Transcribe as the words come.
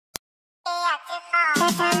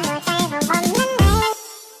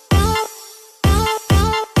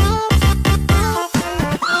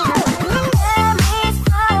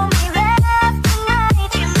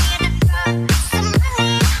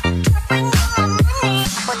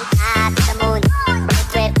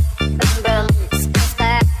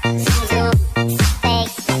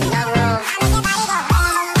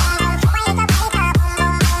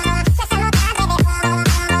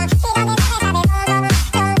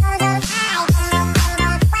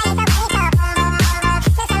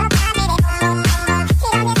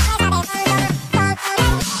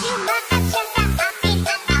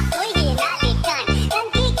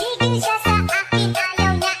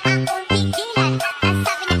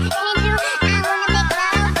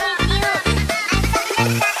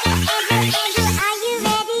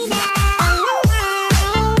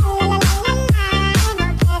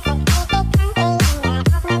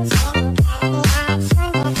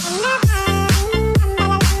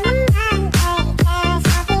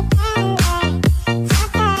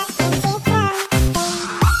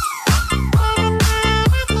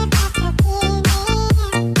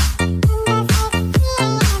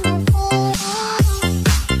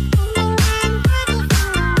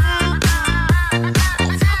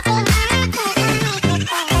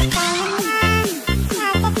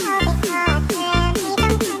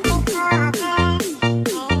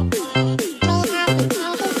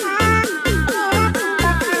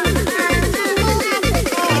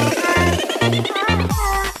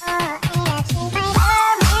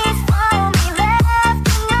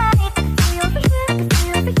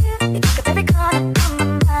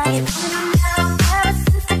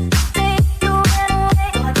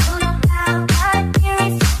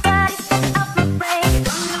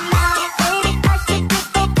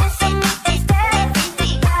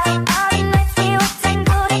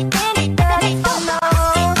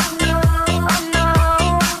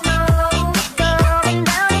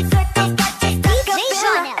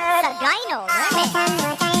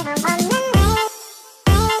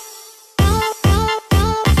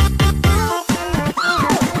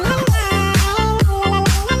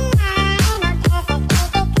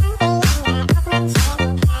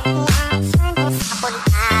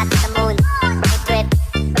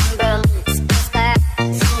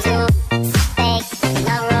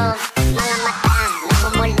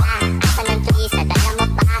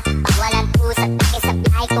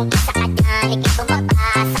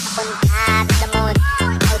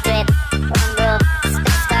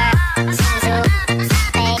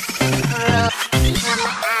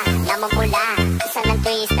ka. Isa ng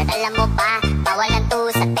twisted, alam mo ba? Bawalan to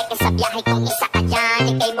sa teke sa biyahe kung isa ka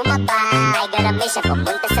dyan, ikay bumaba. Ay garami siya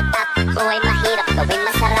pumunta sa top. Buhay mahirap, gawin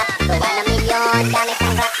masarap. Gawa na milyon, gamit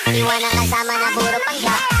ang rap. Iwan ang kasama na puro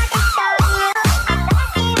panggap.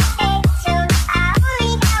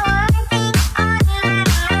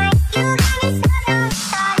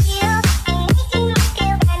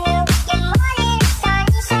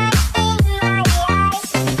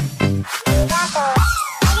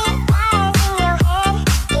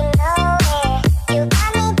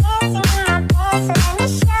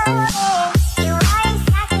 You are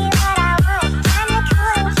exactly right.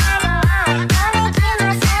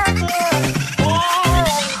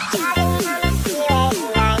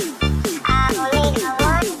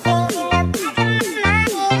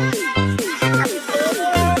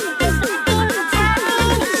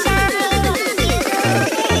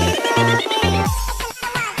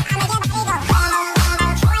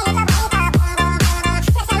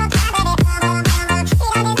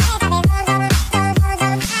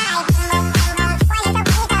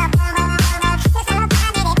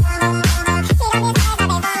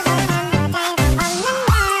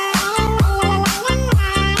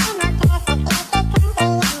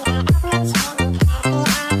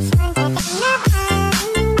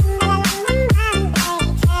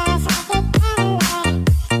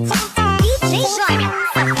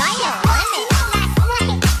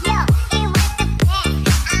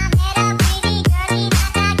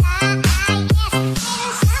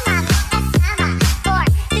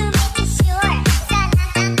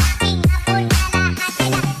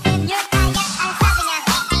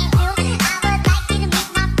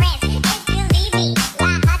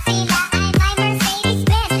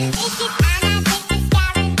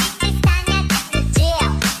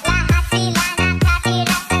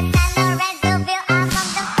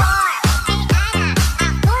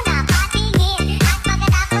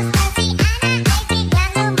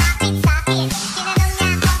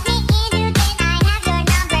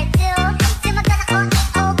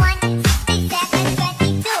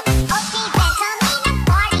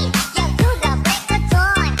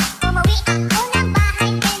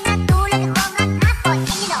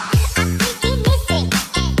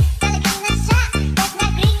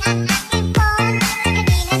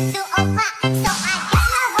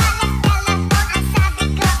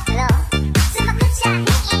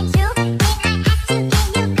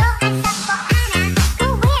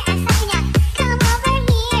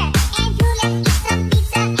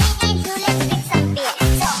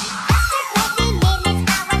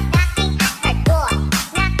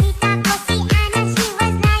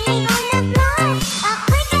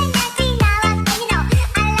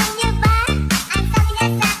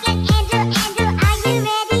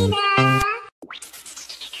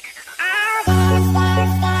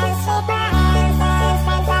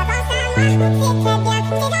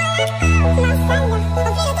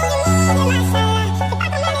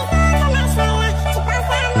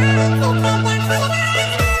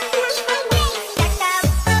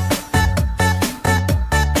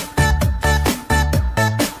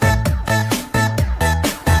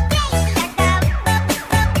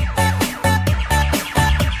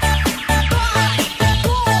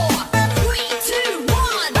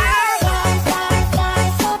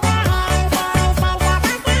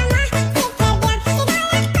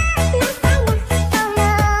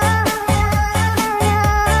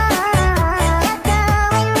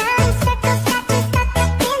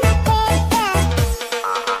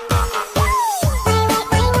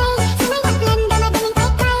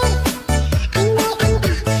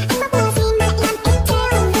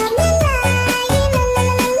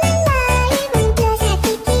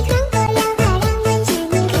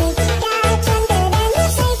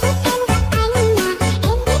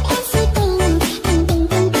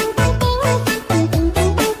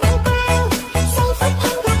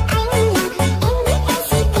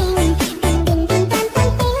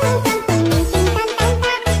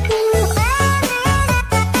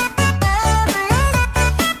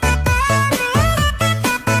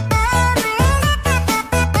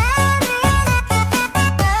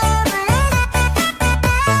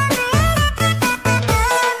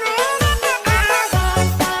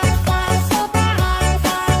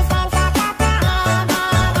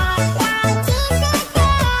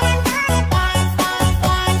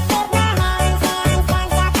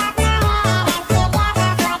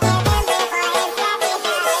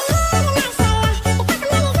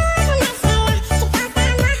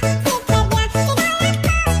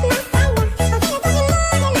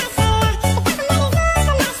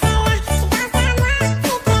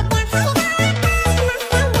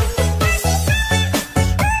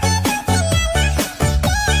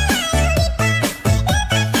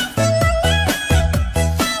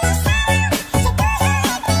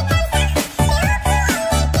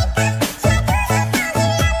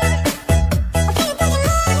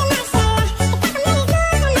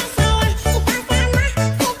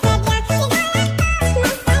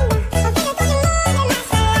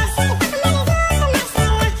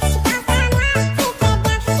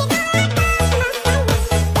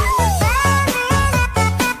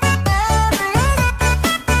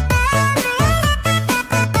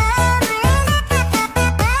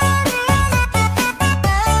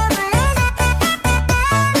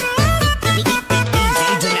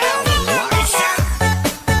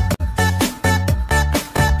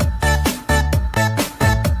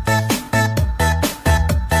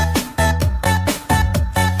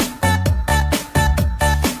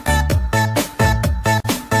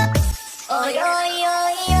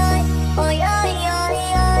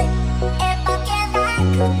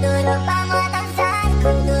 Kunduro pamatansan,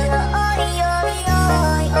 kunduro oy oy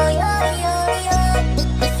oy oy oy oy oy.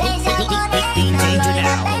 Lisensya mo rin, DJ naman Janelle,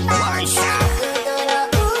 natin Mashup. kunduro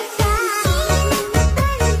usay.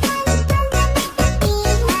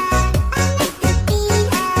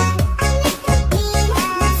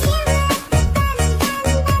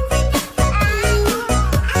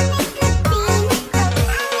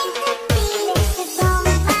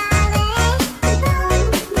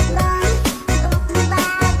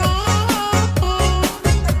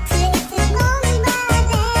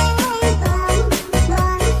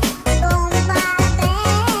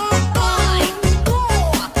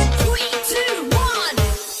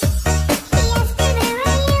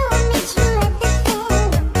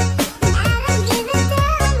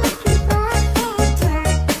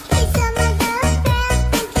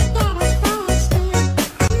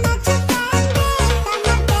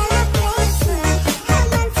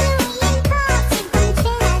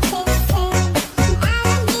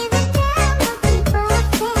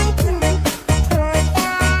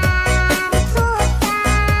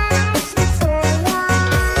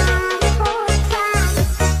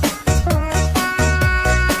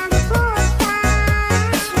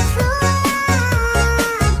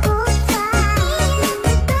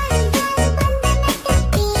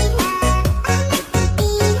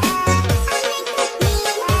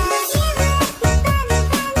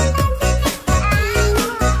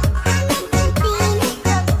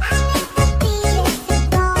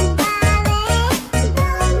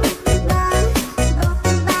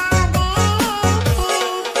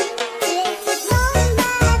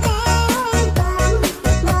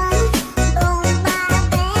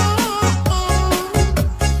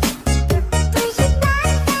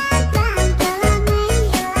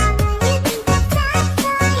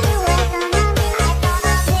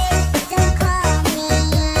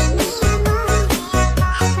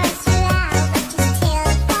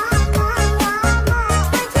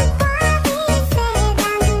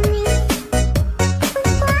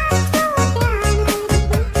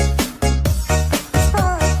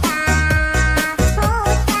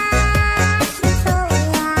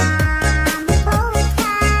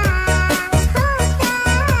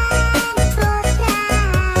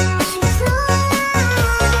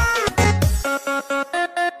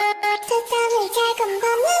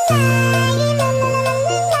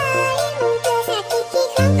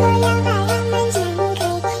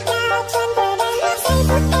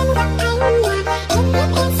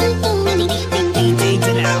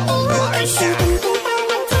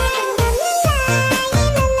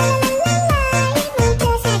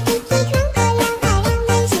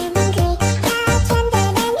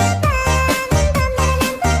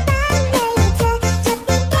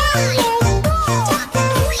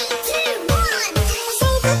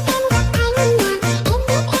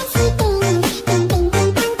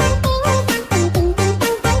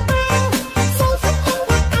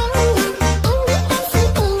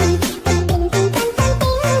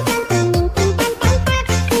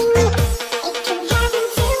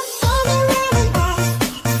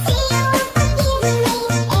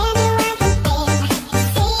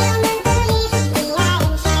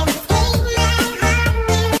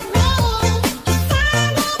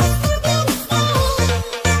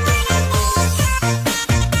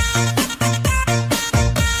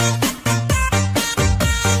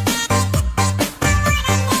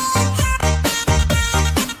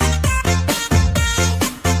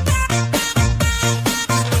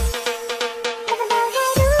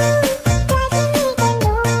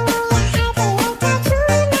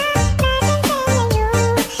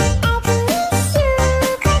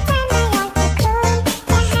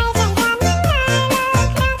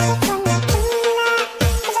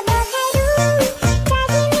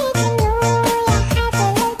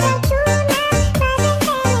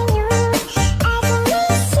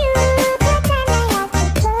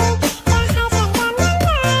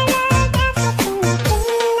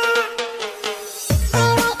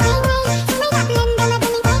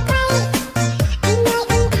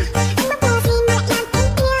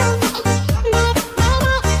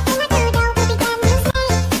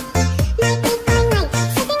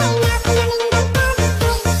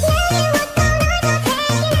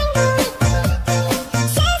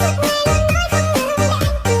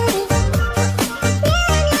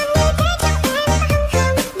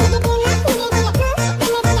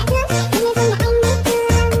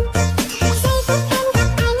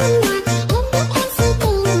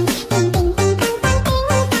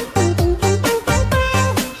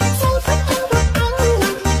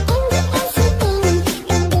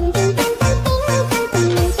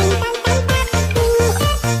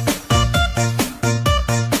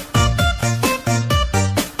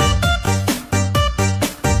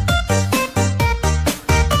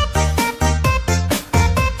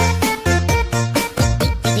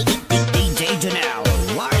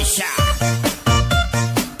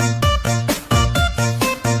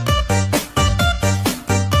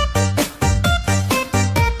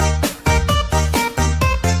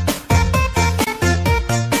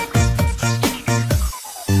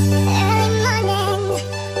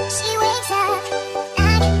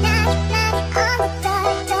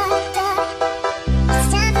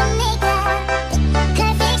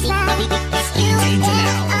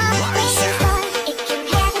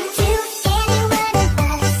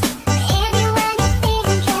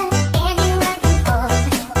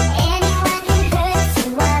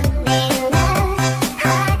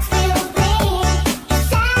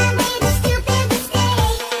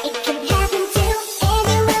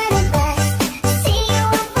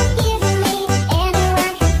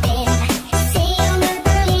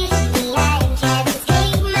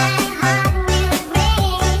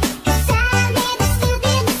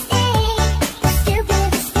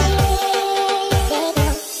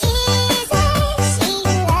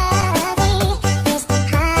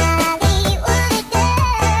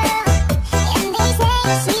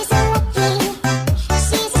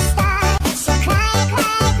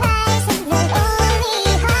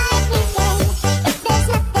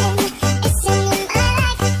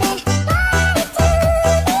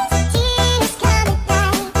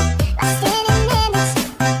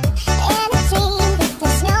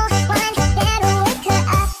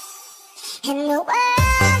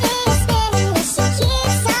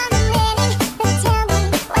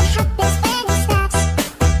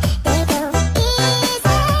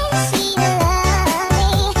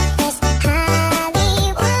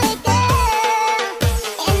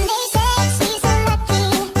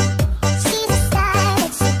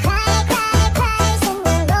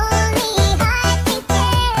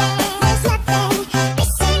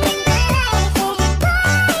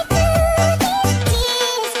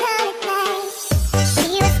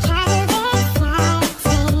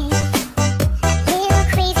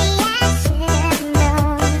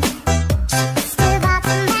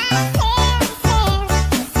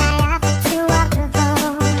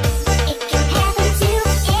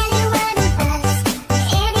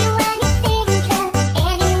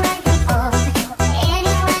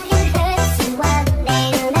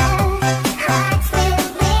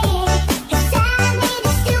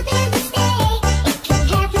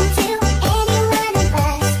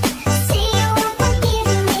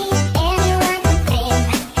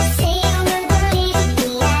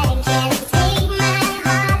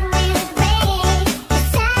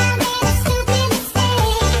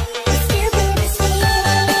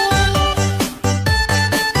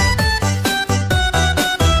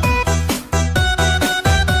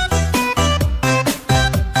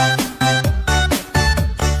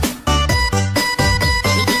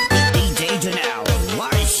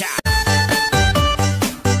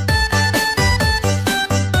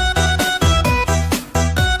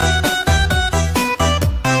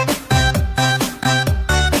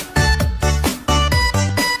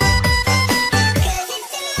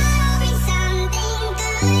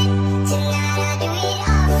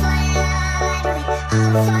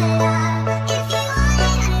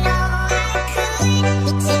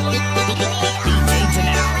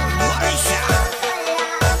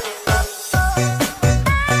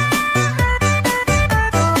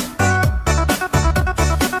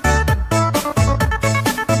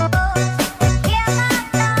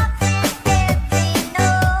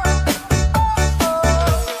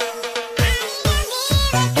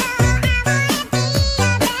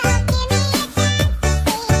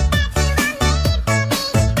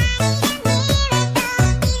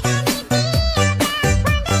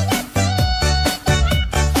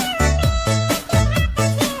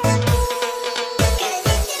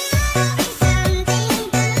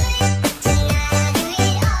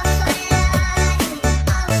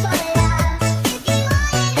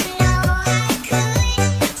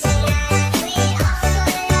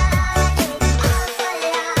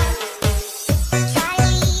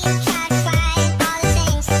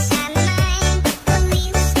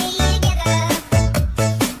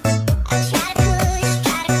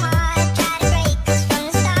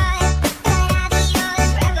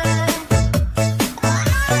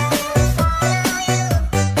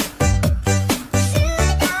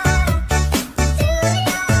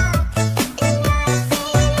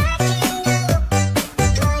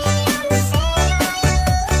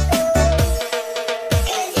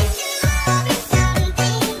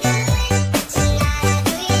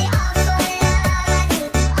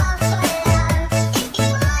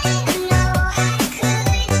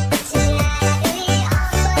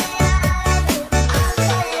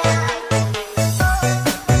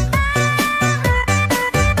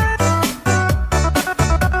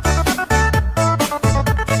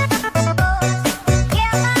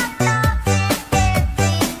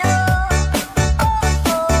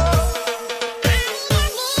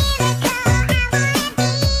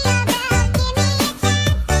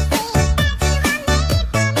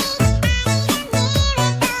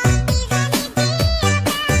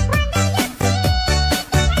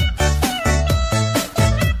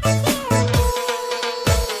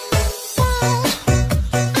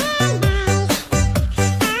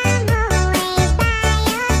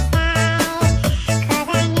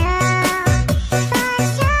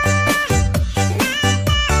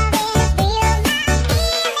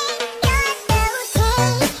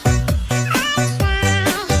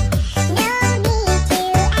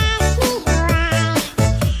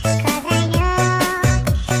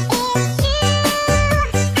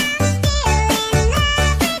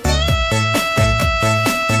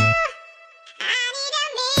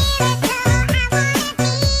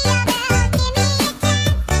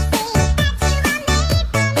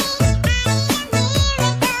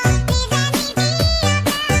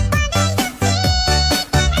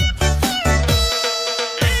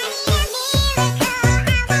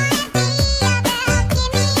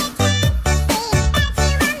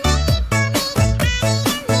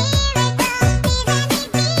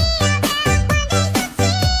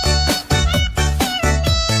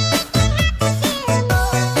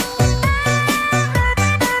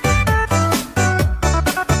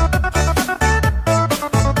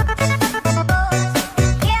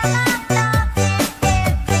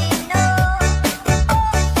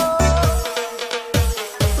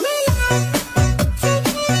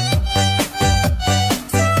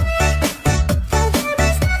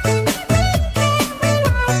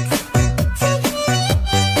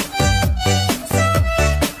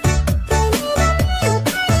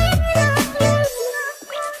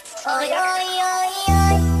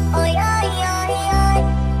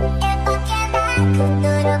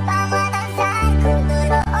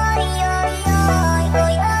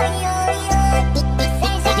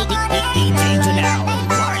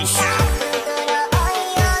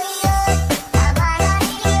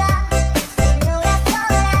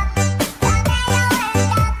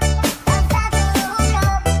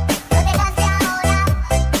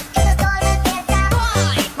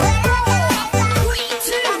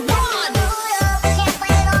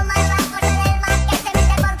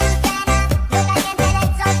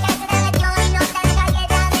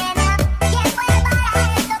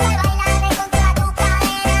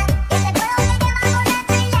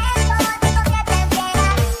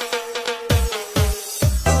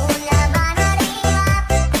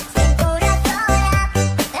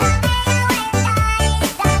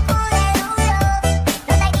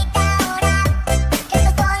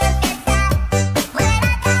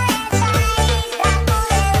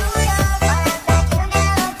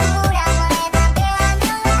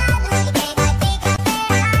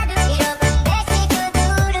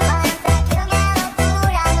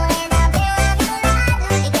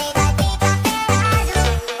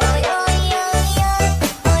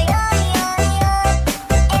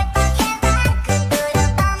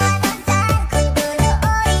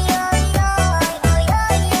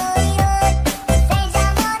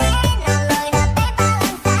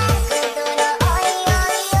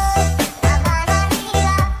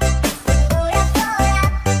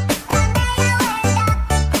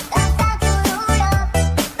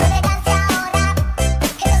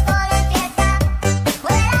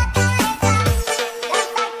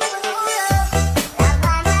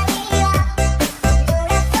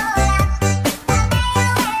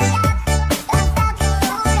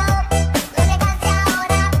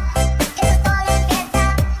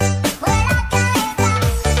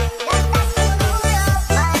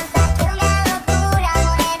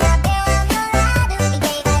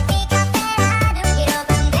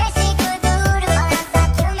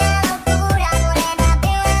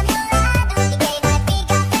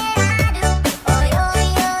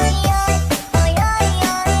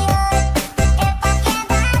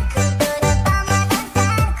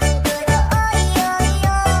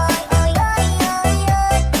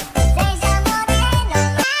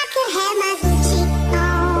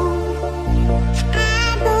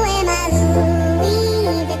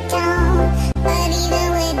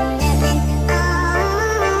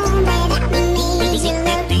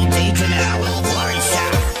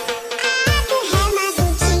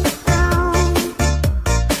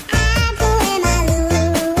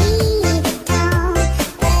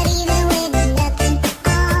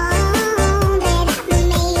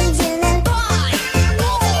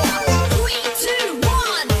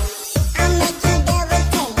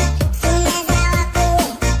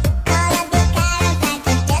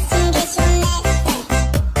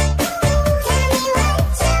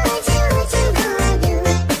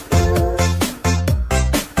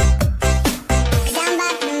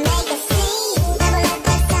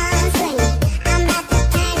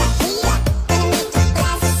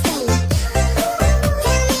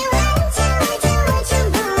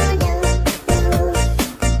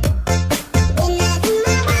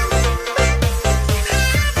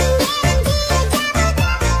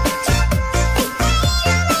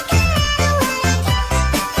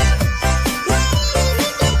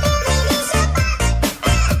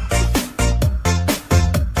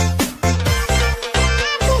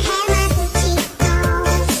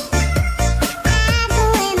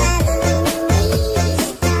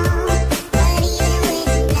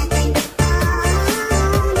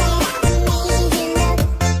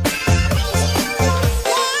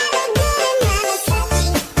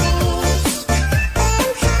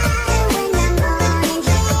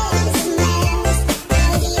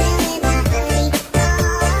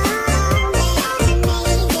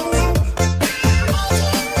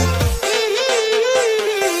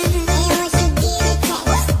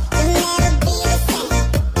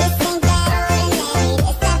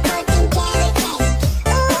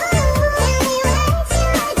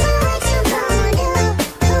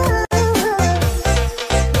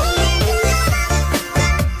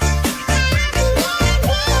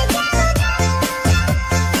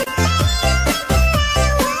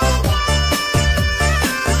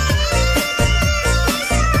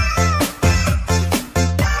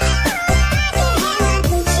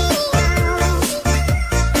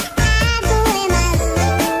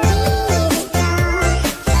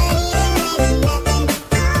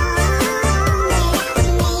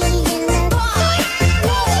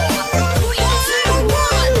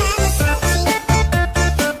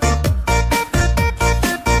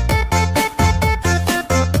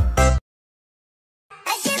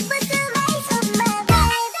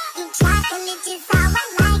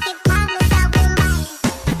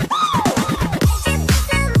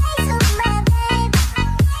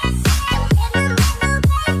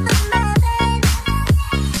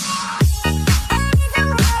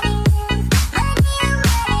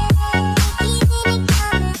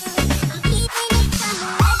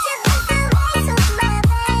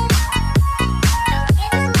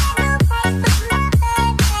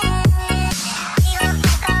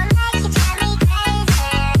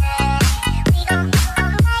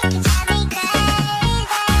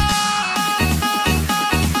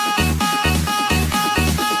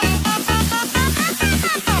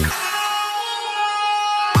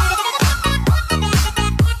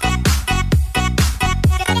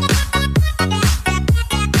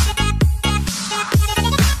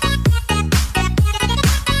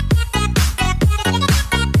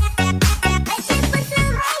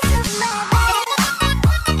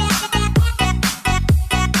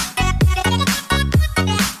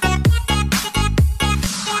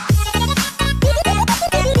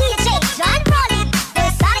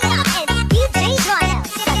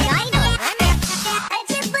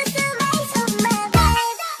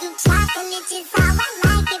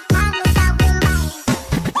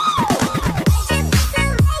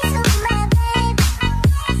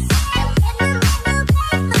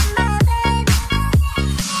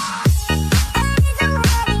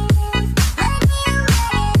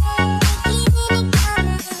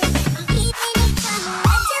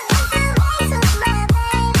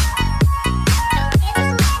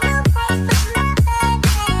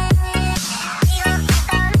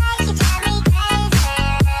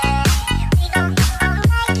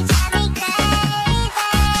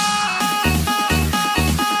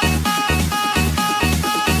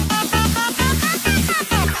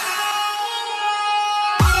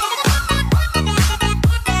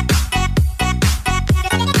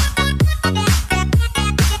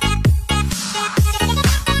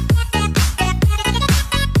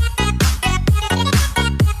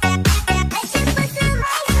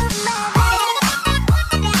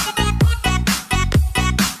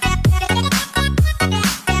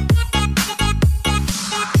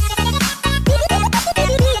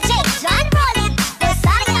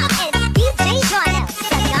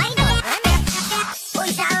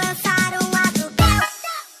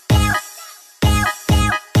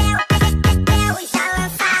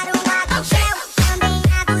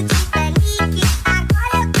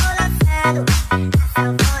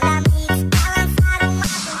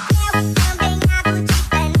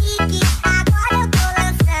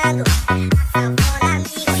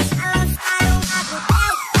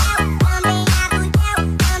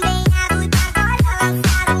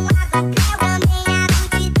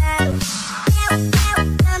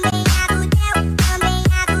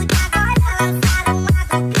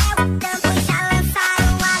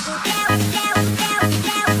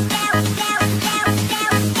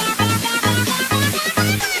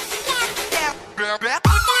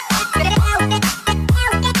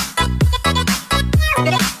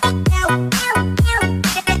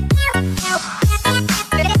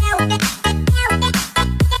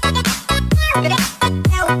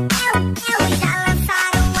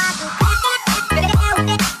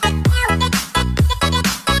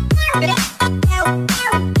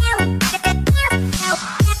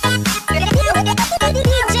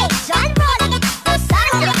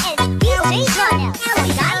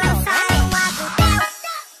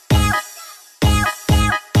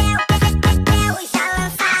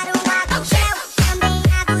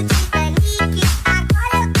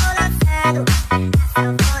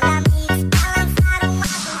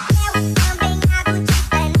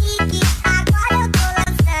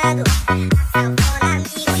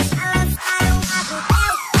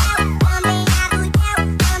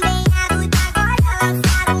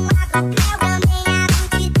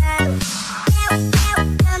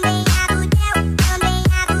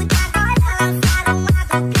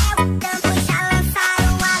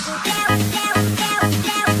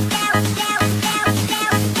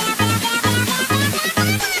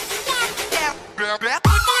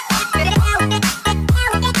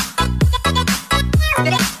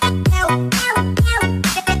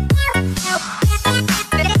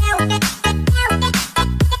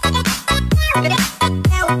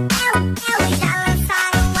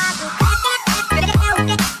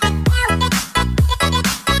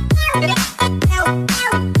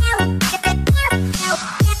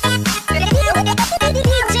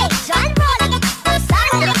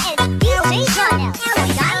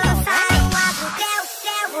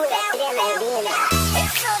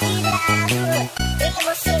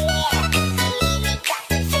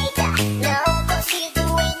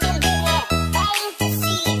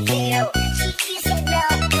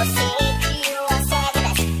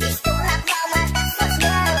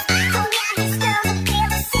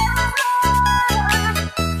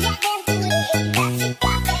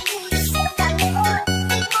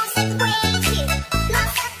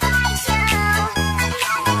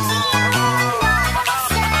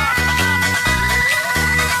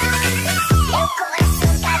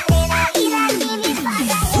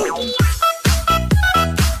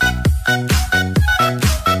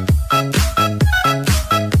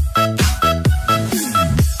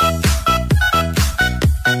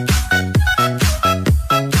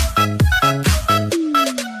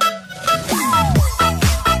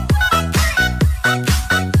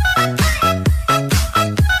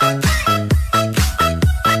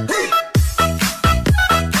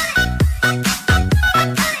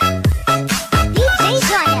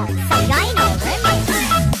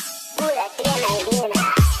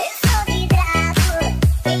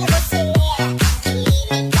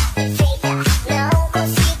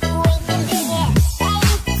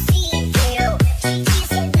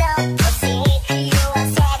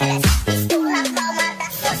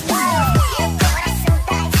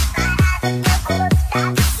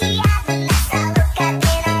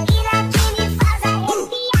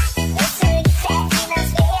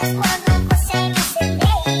 Quando você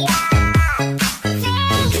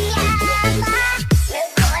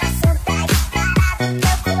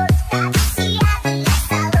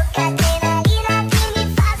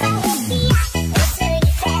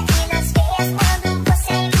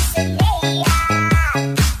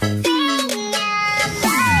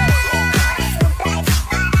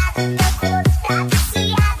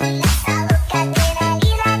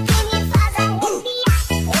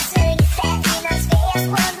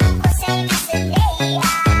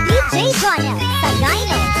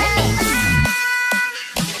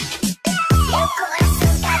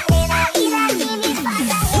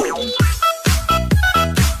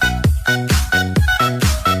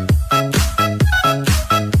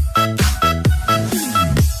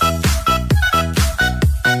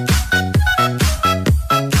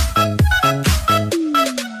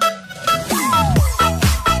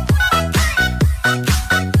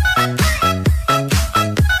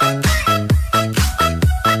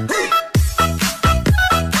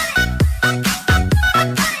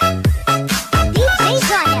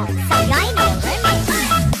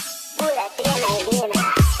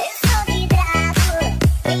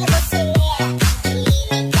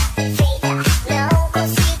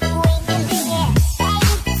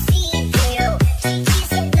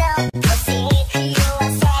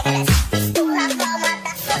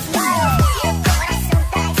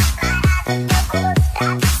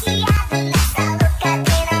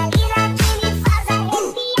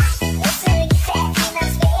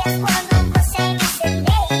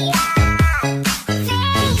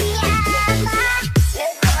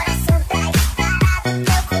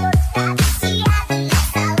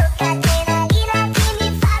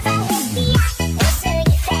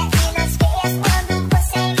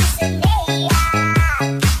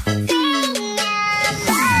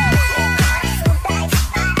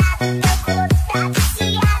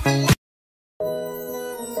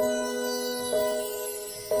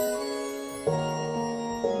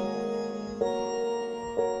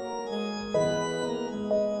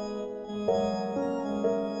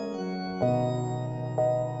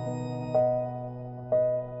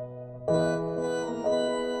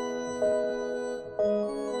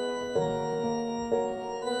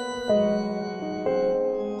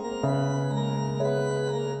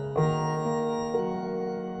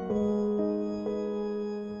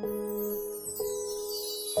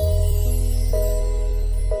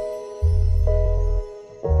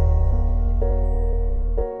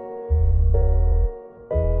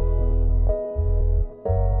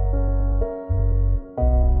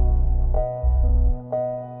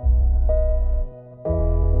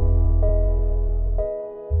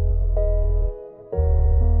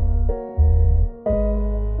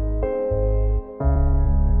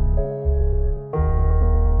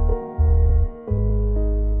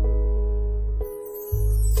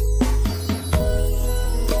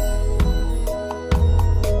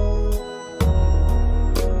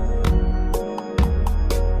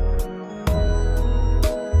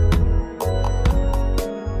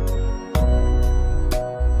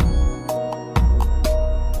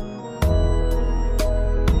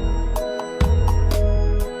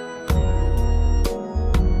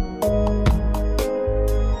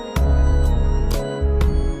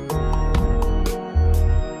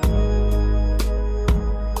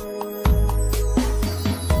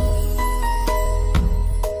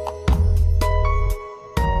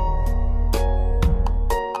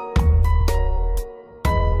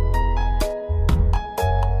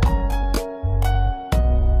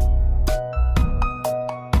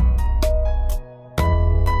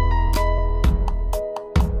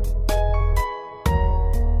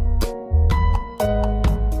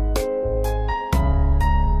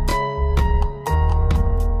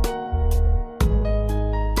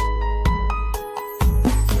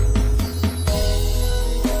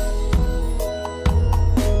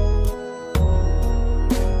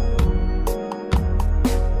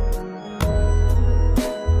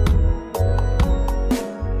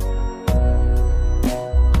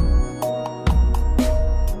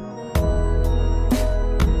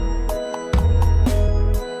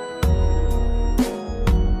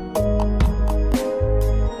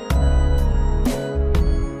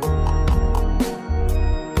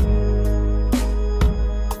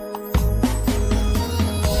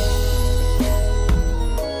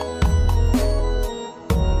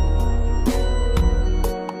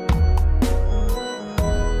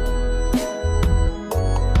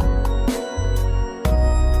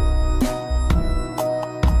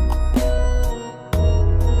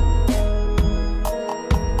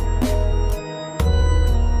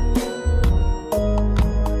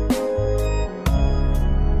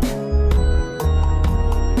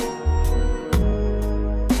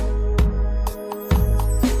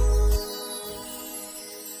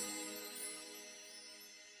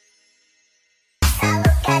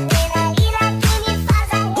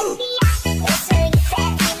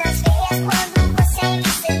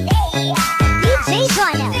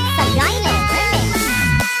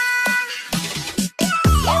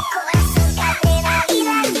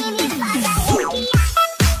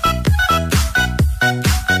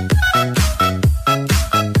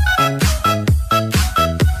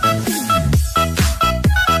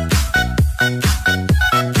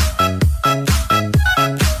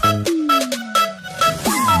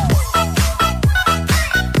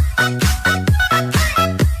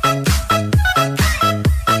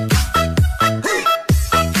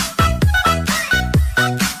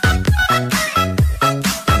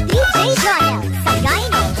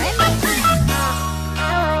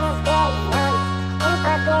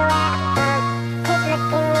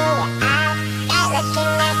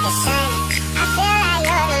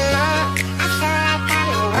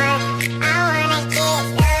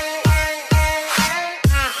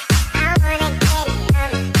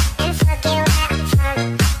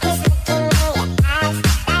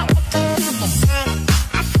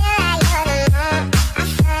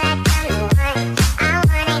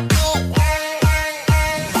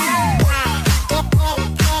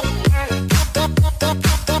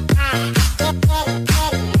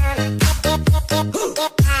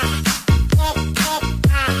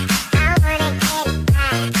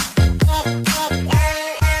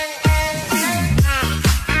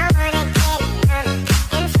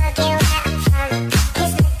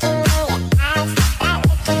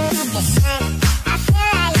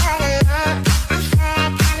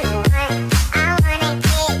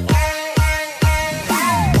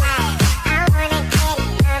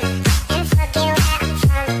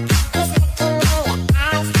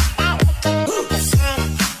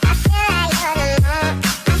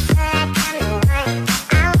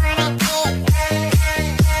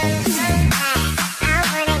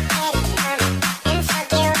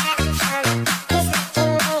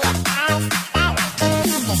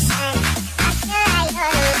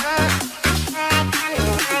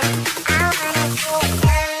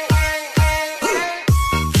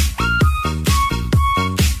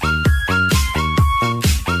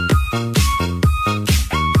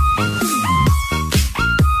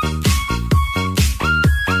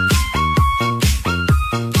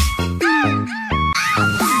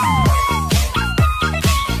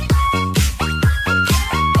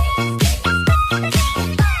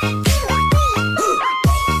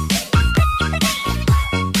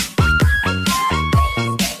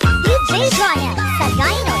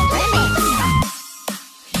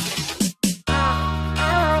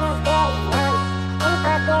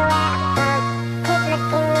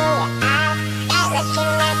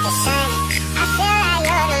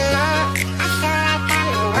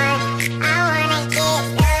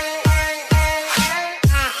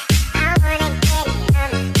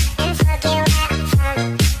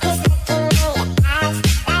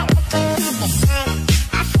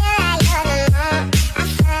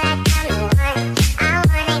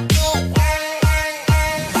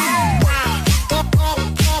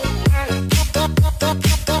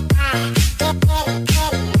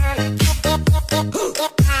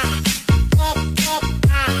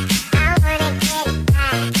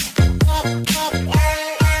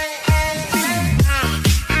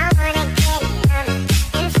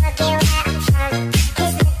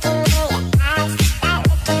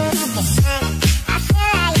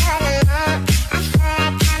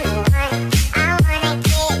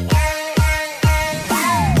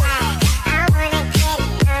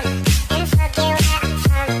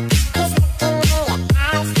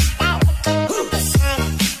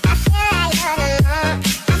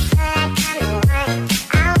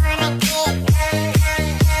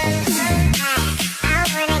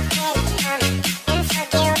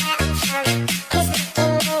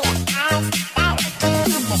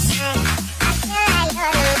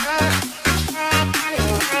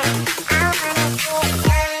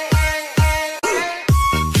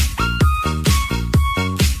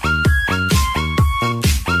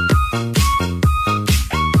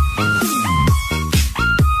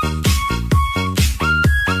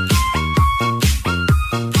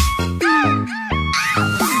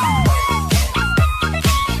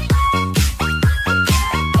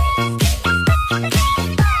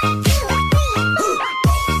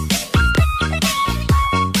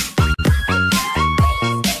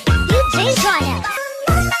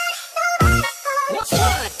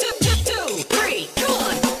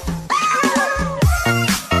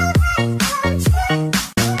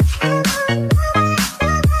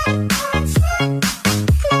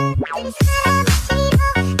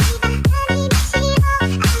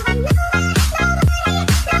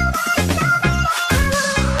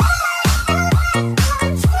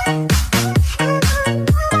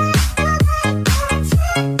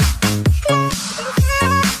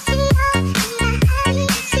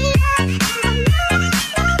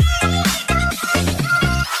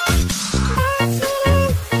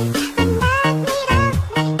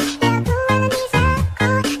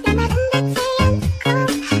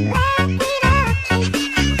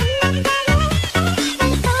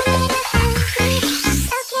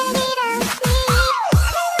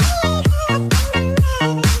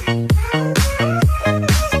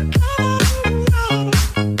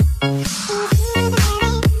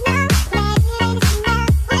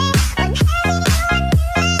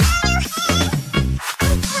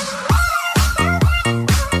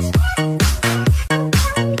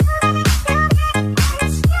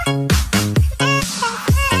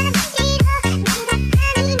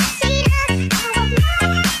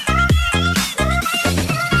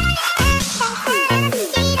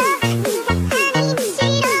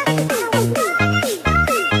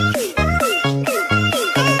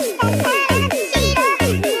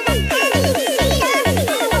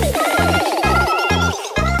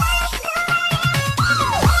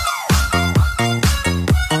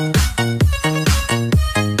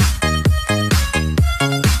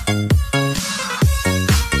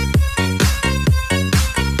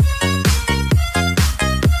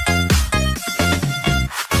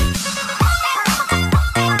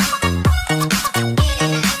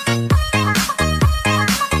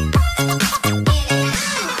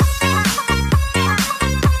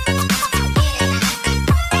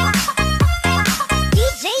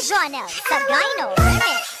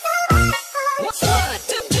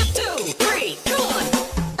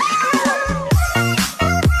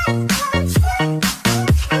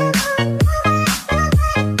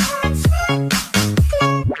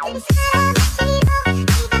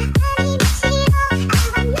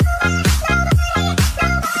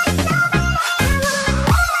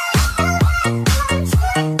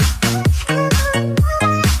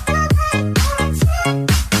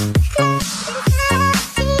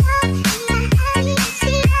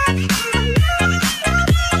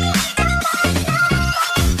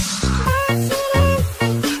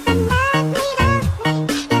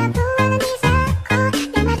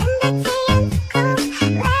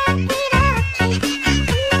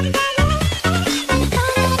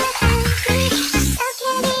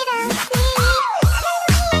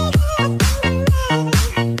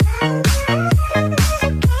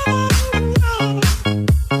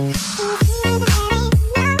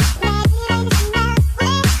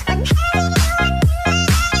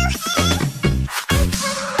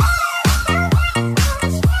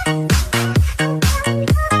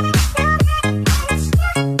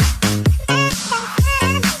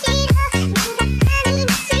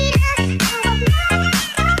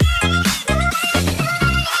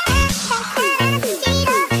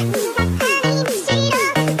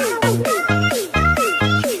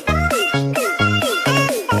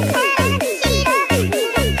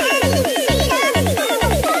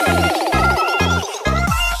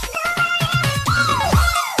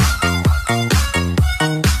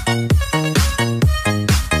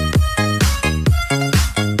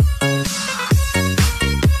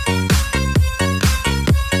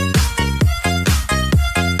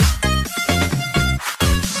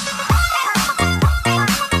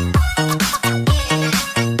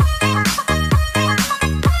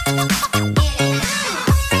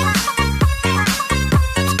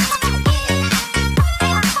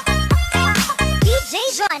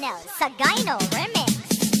Channel sa Gyno Remix.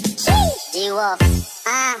 G-Wolf,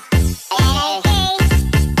 ay,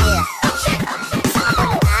 yeah.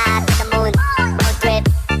 Up to the moon, road trip,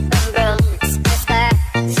 vroom vroom, spur,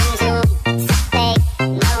 zoom zoom, saktik,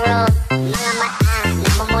 no room, mga mata,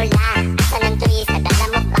 namumula, asan ang twist, nadala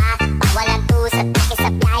mo pa, pawalan to sa teke sa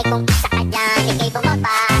biyahe, kung isa ka dyan, ikay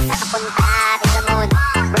bumaba, sa kapunta, to the moon,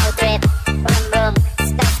 road trip, vroom vroom,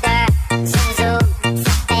 spur, zoom zoom,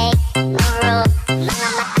 saktik, no room, mga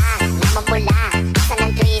mata, namumula, asan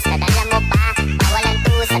ang twist, nadala mo pa, pawalan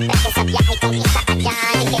to sa teke sa biyahe, kung isa ka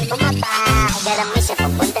dyan, ikay bumaba, garami siya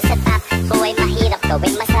pupunta sa top. Buhay mahirap,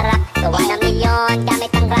 gawing masarap, gawa ng milyon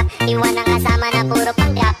gamit ang rap, iwan ang kasama na puro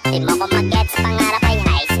panggap. Di mo ko mag-gets, pangarap ay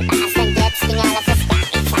high, sa taas ng jets, tingalap sa sky,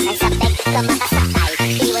 sakay sa peg, ka makasakay,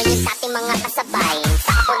 iwan yung dating mga kasabay,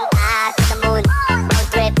 sa kapunta, to the moon, road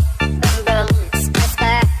trip, vroom vroom,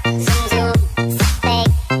 spur, zoom zoom, saktik,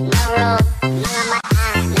 no room, mga mata,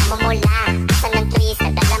 namumula, asan ang twist,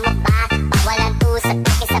 nadala mo pa, pawalan to sa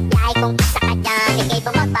teke sa biyahe, kung isa ka dyan, ikay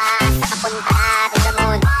bumaba, sa kapunta, to the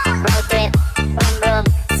moon, road trip, vroom vroom,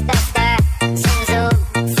 spur, zoom zoom,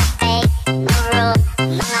 saktik, no room,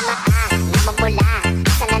 mga mata, namumula,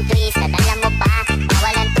 asan ang twist, nadala mo pa,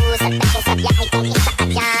 pawalan to sa teke sa biyahe, kung isa ka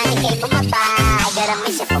dyan, ikay bumaba, garami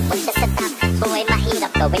siya pupunta sa top. Buhay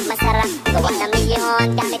mahirap, gawing masarap, gawa ng milyon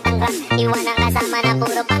gamit ang rap, iwan ang kasama na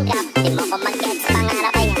puro panggap. Di mo ko mag-gets,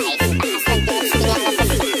 pangarap ay high, sa taas ng jets, tingalap sa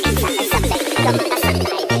sky, sakay sa peg, ka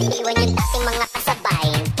makasakay, iwan yung dating mga kasabay.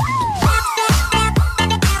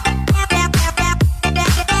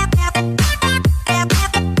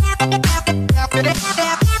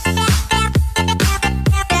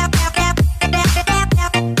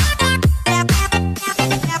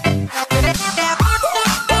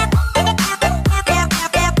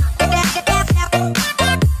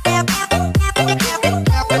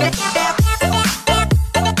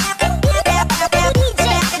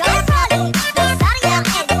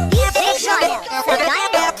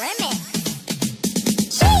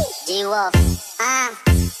 G-Wolf, ay,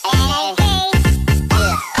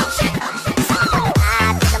 yeah.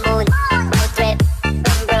 Up to the moon, road trip,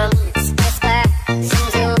 vroom vroom, spur, zoom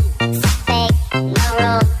zoom, saktik, no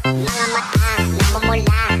room, mga mata,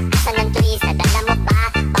 namumula, asan ang twist, nadala mo pa,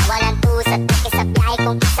 pawalan to sa teke sa biyahe,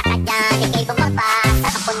 kung isa ka dyan, ikay bumaba, sa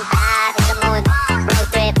kapunta, to the moon, road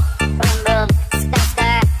trip, vroom vroom,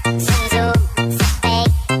 spur, zoom zoom, saktik,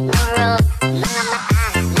 no room, mga mata,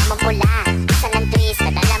 namumula, asan ang twist,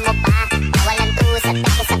 nadala mo pa, pawalan to sa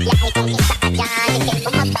teke sa biyahe, kung isa ka dyan, ikay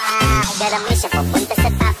bumaba, garami siya pupunta sa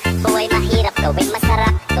top. Buhay mahirap, gawing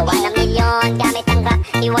masarap, gawa ng milyon gamit ang rap,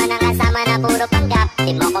 iwan ang kasama na puro panggap.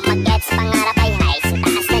 Di mo ko mag-gets, pangarap ay high, sa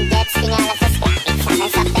taas ng jets, tingalap sa sky, sakay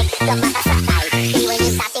sa peg, ka makasakay, iwan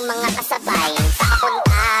yung dating mga kasabay, sa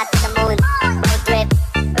kapunta, to the moon, road trip,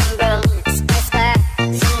 vroom vroom, spur,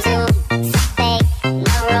 zoom zoom, saktik,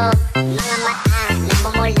 no room, mga mata,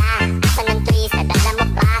 namumula, asan ang twist, nadala mo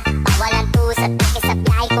pa, pawalan to sa teke sa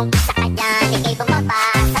biyahe, kung isa ka dyan, ikay bumaba,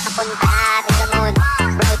 sa kapunta, to the moon,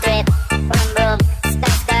 road trip, vroom vroom,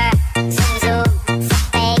 spur, zoom zoom,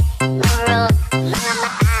 saktik, no room, mga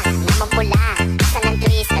mata, namumula, asan ang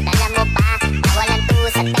twist, nadala mo pa, pawalan to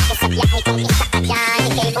sa teke sa biyahe, kung isa ka dyan,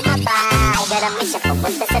 ikay bumaba, garami siya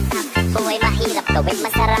pupunta sa top. Buhay mahirap, gawing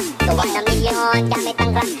masarap, gawa ng milyon gamit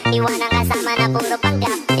ang rap, iwan ang kasama na puro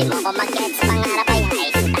panggap. Di mo ko mag-gets, pangarap ay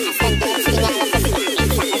high, sa taas ng jets, tingalap sa sky,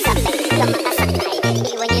 sakay sa peg, ka makasakay,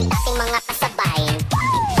 iwan yung dating mga kasabay.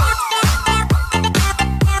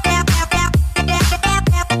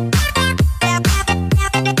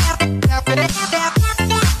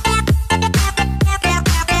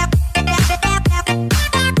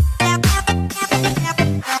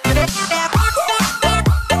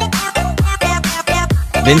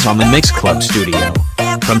 Vince on the Mix Club Studio.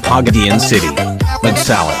 From Pagadian City,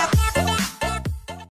 Magsalit.